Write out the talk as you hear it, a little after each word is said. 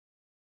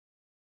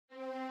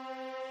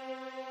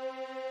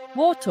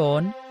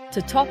War-torn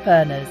to top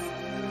earners.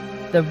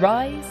 The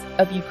rise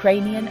of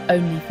Ukrainian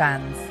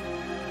OnlyFans.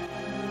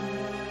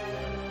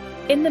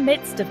 In the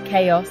midst of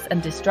chaos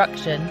and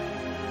destruction,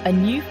 a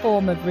new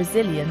form of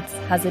resilience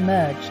has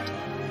emerged.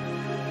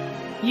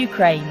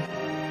 Ukraine,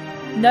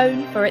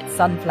 known for its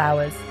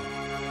sunflowers,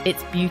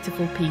 its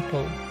beautiful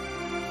people.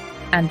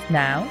 And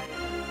now,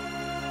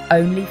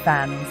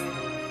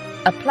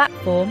 OnlyFans, a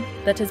platform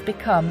that has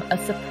become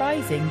a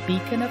surprising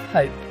beacon of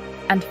hope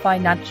and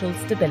financial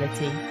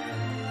stability.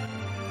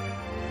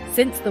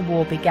 Since the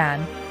war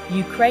began,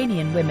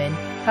 Ukrainian women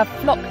have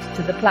flocked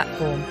to the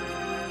platform,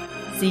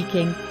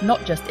 seeking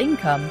not just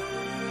income,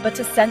 but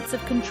a sense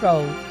of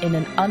control in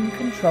an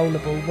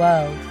uncontrollable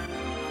world.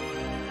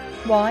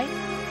 Why?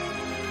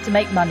 To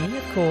make money,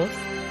 of course,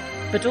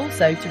 but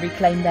also to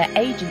reclaim their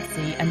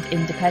agency and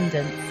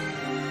independence.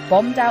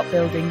 Bombed-out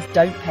buildings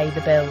don't pay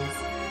the bills.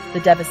 The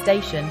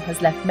devastation has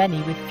left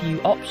many with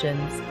few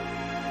options.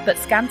 But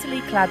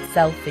scantily clad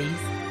selfies,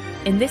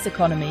 in this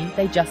economy,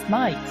 they just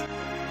might.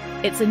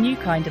 It's a new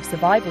kind of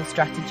survival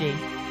strategy.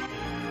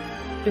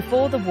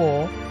 Before the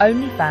war,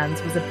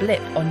 OnlyFans was a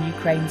blip on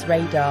Ukraine's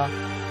radar,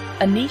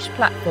 a niche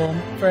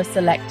platform for a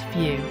select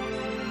few.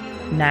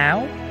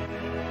 Now,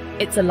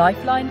 it's a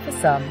lifeline for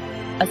some,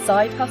 a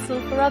side hustle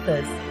for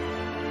others,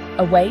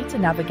 a way to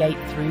navigate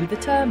through the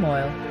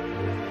turmoil.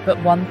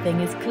 But one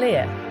thing is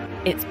clear,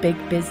 it's big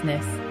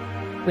business,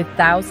 with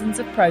thousands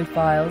of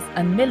profiles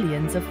and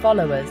millions of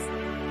followers.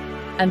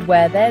 And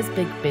where there's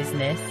big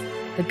business,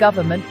 the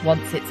government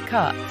wants its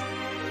cut.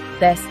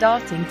 They're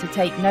starting to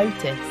take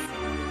notice.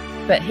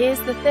 But here's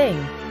the thing.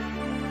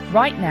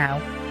 Right now,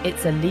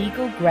 it's a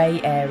legal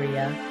grey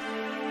area.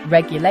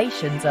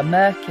 Regulations are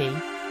murky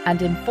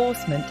and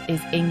enforcement is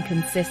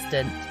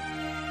inconsistent.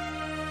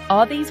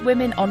 Are these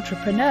women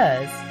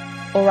entrepreneurs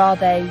or are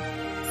they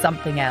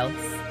something else?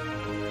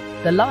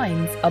 The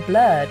lines are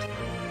blurred.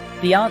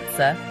 The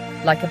answer,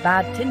 like a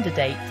bad Tinder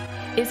date,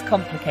 is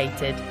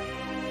complicated.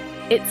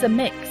 It's a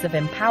mix of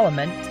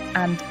empowerment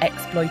and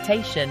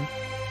exploitation.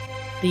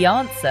 The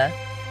answer,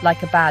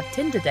 like a bad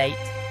Tinder date,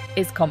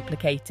 is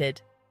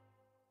complicated.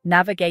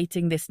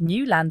 Navigating this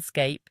new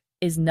landscape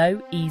is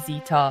no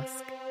easy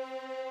task.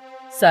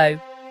 So,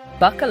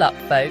 buckle up,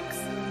 folks,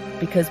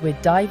 because we're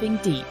diving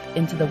deep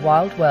into the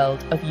wild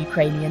world of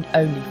Ukrainian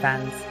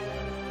OnlyFans,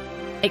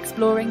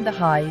 exploring the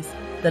highs,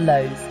 the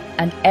lows,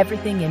 and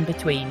everything in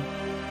between.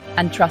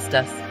 And trust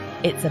us,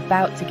 it's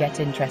about to get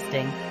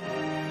interesting.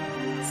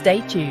 Stay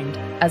tuned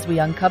as we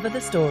uncover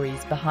the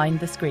stories behind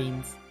the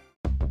screens.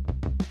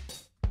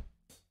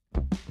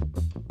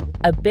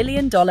 A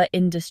billion-dollar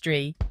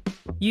industry,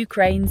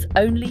 Ukraine's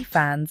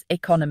OnlyFans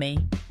economy.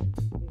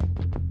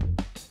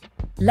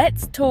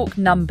 Let's talk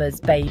numbers,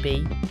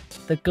 baby.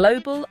 The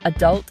global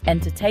adult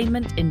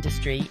entertainment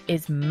industry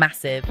is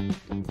massive.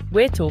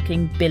 We're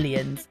talking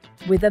billions,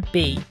 with a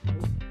B.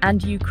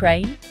 And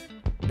Ukraine?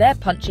 They're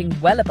punching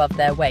well above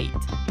their weight.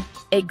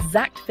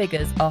 Exact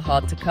figures are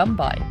hard to come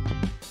by.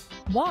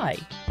 Why?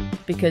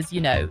 Because,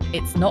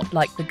 it's not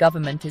like the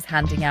government is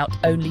handing out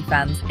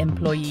OnlyFans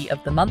Employee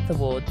of the Month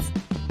awards.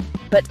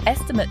 But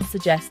estimates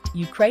suggest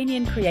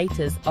Ukrainian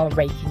creators are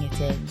raking it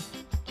in.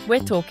 We're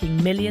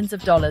talking millions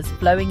of dollars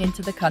flowing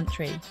into the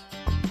country.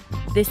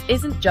 This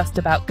isn't just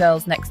about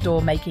girls next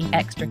door making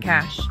extra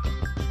cash.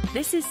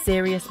 This is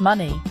serious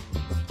money.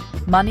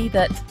 Money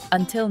that,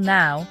 until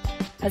now,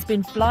 has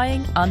been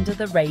flying under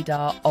the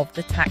radar of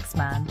the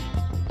taxman.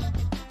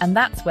 And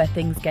that's where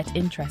things get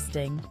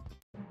interesting.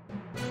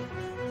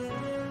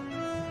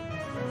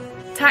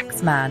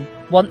 Taxman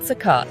wants a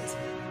cut.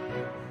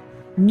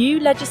 New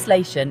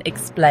legislation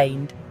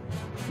explained.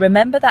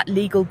 Remember that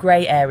legal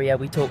grey area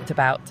we talked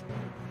about?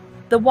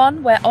 The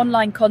one where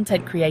online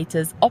content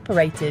creators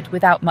operated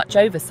without much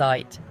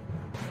oversight.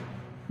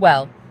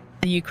 Well,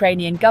 the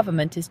Ukrainian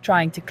government is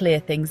trying to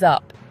clear things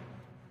up.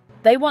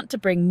 They want to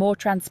bring more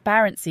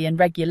transparency and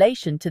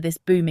regulation to this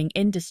booming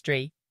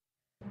industry.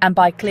 And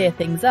by clear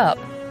things up,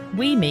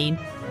 we mean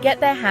get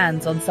their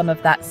hands on some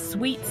of that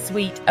sweet,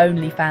 sweet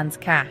OnlyFans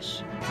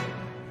cash.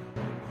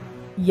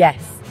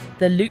 Yes,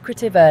 the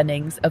lucrative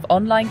earnings of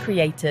online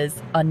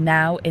creators are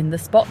now in the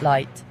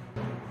spotlight.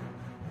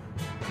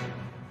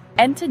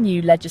 Enter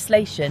new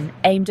legislation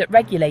aimed at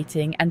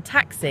regulating and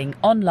taxing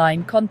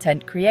online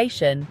content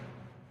creation.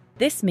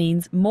 This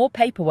means more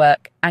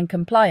paperwork and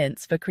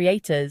compliance for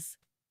creators.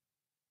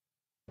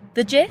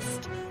 The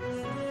gist?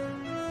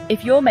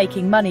 If you're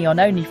making money on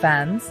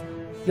OnlyFans,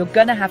 you're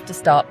gonna have to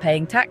start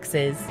paying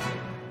taxes.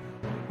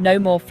 No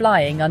more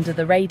flying under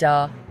the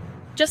radar,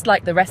 just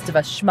like the rest of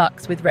us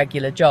schmucks with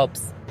regular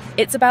jobs.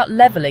 It's about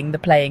leveling the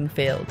playing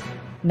field.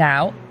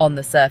 Now, on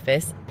the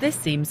surface, this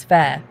seems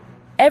fair.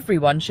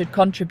 Everyone should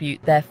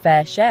contribute their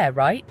fair share,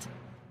 right?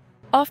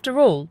 After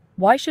all,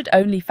 why should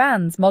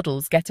OnlyFans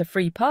models get a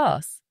free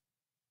pass?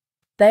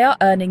 They are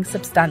earning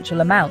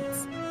substantial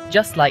amounts,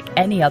 just like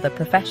any other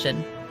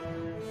profession.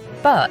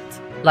 But,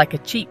 like a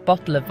cheap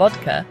bottle of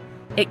vodka,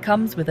 it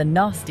comes with a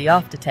nasty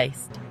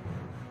aftertaste.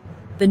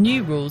 The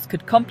new rules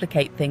could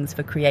complicate things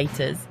for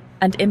creators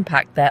and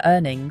impact their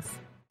earnings.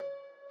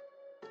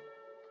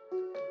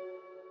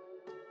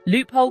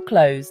 Loophole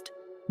closed.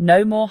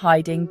 No more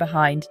hiding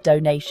behind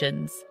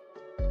donations.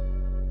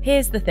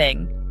 Here's the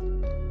thing.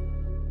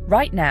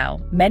 Right now,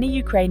 many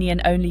Ukrainian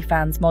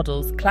OnlyFans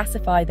models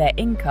classify their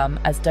income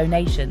as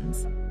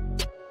donations.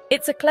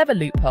 It's a clever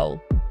loophole,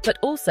 but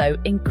also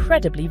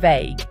incredibly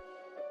vague.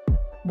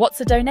 What's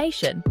a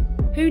donation?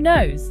 Who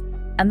knows?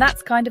 And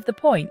that's kind of the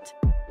point.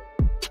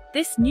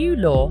 This new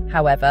law,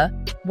 however,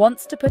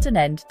 wants to put an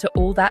end to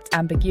all that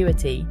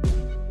ambiguity.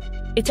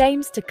 It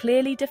aims to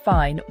clearly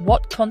define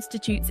what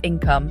constitutes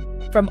income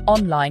from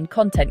online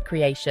content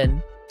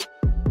creation.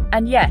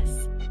 And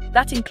yes,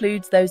 that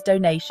includes those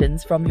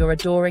donations from your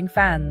adoring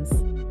fans.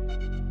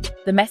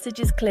 The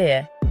message is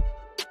clear.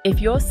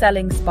 If you're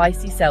selling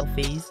spicy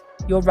selfies,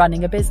 you're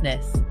running a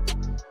business.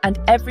 And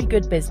every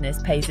good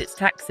business pays its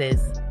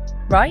taxes,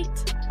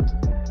 right?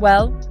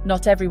 Well,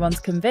 not everyone's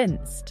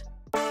convinced.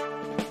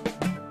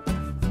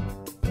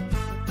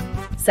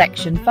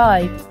 Section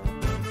 5.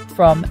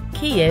 From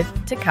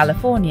Kyiv to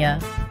California.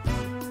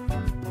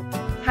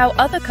 How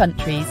other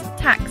countries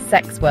tax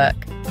sex work.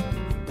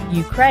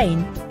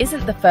 Ukraine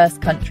isn't the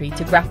first country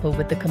to grapple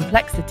with the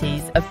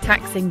complexities of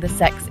taxing the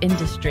sex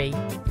industry.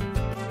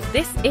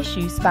 This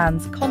issue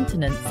spans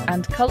continents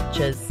and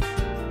cultures.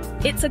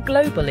 It's a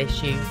global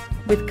issue,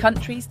 with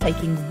countries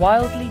taking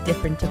wildly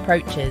different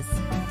approaches.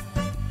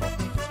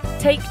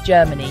 Take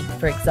Germany,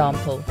 for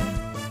example.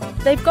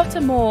 They've got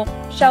a more,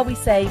 shall we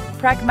say,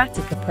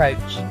 pragmatic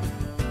approach.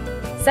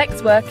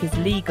 Sex work is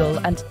legal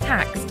and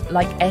taxed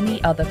like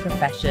any other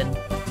profession.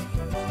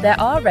 There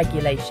are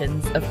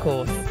regulations, of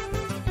course,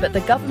 but the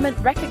government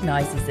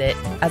recognizes it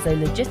as a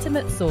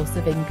legitimate source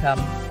of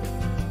income.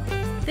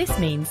 This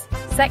means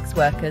sex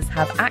workers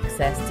have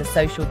access to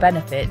social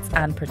benefits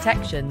and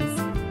protections.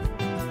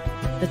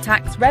 The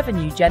tax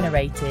revenue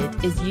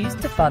generated is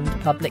used to fund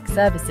public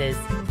services,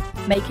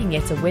 making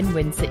it a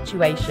win-win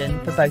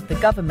situation for both the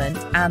government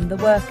and the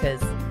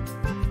workers.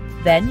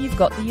 Then you've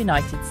got the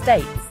United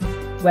States,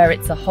 where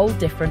it's a whole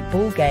different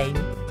ballgame.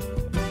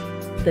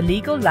 The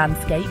legal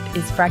landscape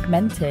is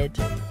fragmented.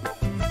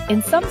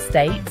 In some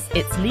states,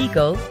 it's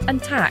legal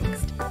and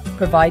taxed,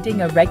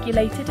 providing a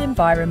regulated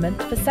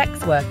environment for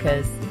sex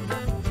workers.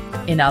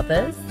 In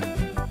others,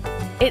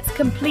 it's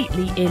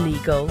completely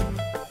illegal,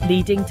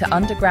 leading to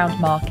underground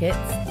markets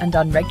and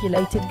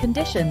unregulated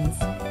conditions.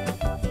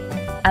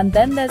 And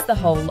then there's the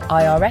whole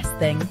IRS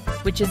thing,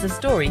 which is a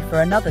story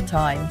for another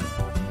time.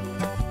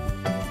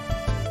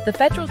 The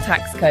federal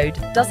tax code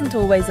doesn't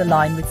always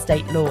align with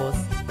state laws.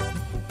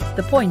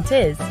 The point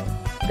is,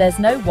 there's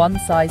no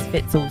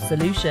one-size-fits-all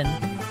solution.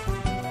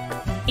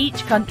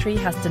 Each country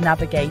has to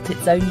navigate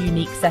its own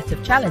unique set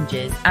of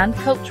challenges and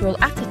cultural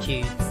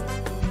attitudes.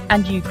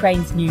 And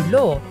Ukraine's new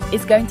law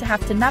is going to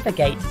have to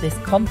navigate this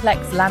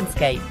complex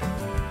landscape.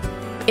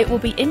 It will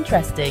be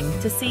interesting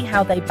to see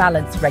how they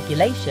balance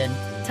regulation,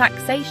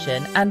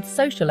 taxation, and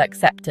social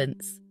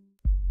acceptance.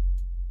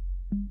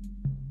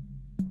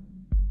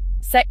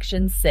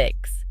 Section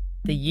 6.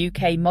 The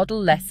UK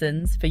Model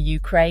Lessons for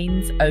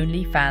Ukraine's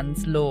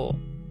OnlyFans Law.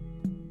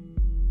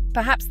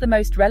 Perhaps the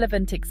most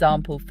relevant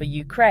example for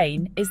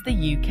Ukraine is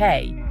the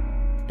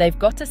UK. They've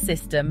got a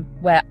system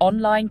where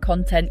online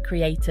content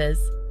creators,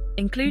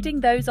 including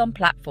those on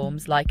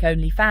platforms like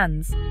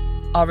OnlyFans,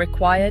 are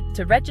required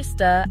to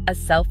register as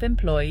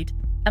self-employed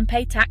and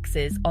pay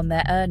taxes on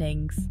their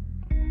earnings.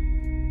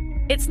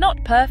 It's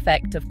not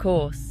perfect, of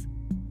course.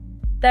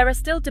 There are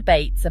still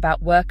debates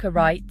about worker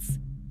rights,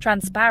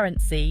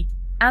 transparency,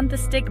 and the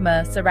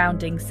stigma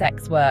surrounding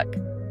sex work.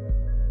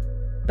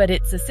 But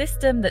it's a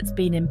system that's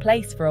been in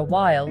place for a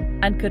while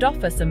and could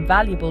offer some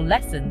valuable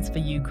lessons for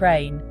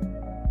Ukraine.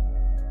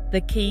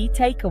 The key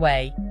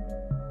takeaway: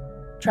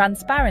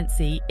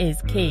 transparency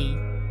is key.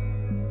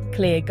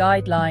 Clear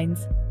guidelines,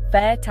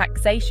 fair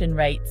taxation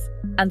rates,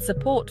 and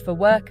support for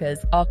workers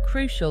are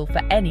crucial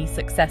for any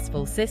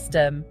successful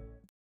system.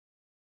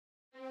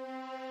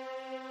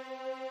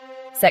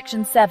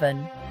 Section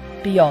 7.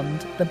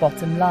 Beyond the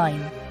bottom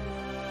line.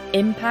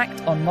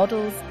 Impact on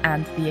models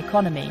and the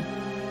economy.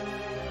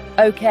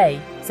 Okay,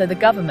 so the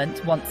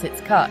government wants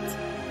its cut.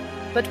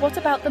 But what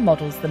about the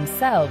models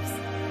themselves?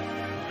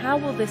 How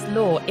will this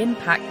law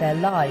impact their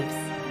lives?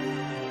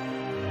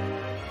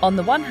 On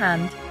the one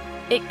hand,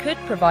 it could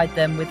provide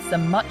them with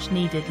some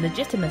much-needed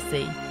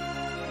legitimacy.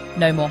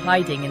 No more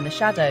hiding in the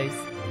shadows.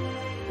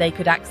 They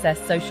could access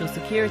social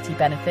security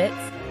benefits,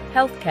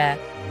 healthcare,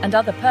 and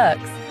other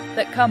perks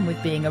that come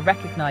with being a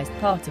recognised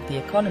part of the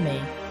economy.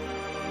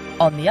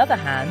 On the other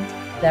hand,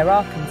 there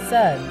are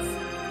concerns.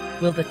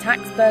 Will the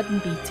tax burden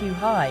be too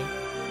high?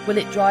 Will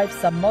it drive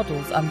some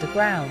models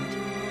underground?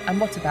 And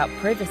what about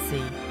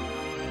privacy?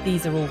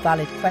 These are all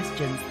valid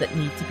questions that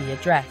need to be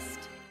addressed.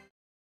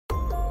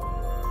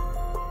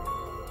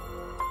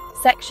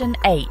 Section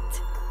 8.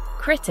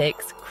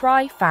 Critics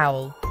cry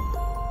foul.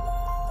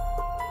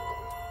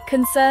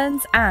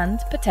 Concerns and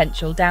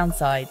potential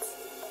downsides.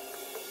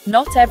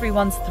 Not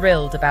everyone's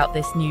thrilled about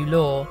this new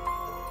law.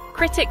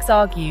 Critics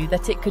argue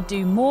that it could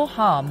do more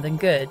harm than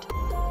good.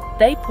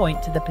 They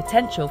point to the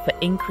potential for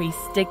increased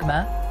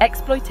stigma,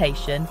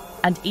 exploitation,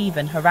 and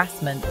even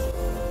harassment.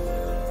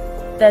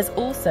 There's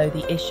also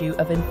the issue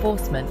of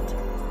enforcement.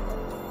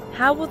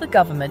 How will the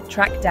government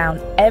track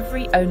down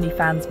every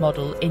OnlyFans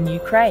model in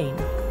Ukraine?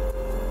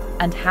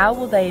 And how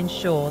will they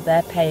ensure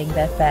they're paying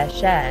their fair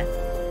share?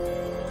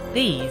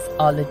 These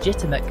are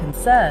legitimate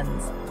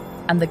concerns,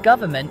 and the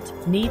government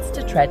needs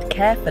to tread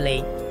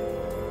carefully.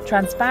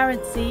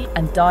 Transparency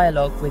and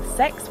dialogue with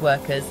sex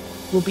workers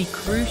will be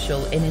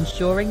crucial in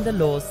ensuring the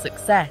law's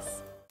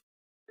success.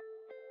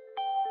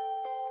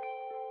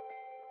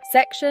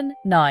 Section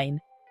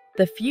 9.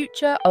 The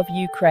future of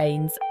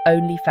Ukraine's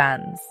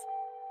OnlyFans.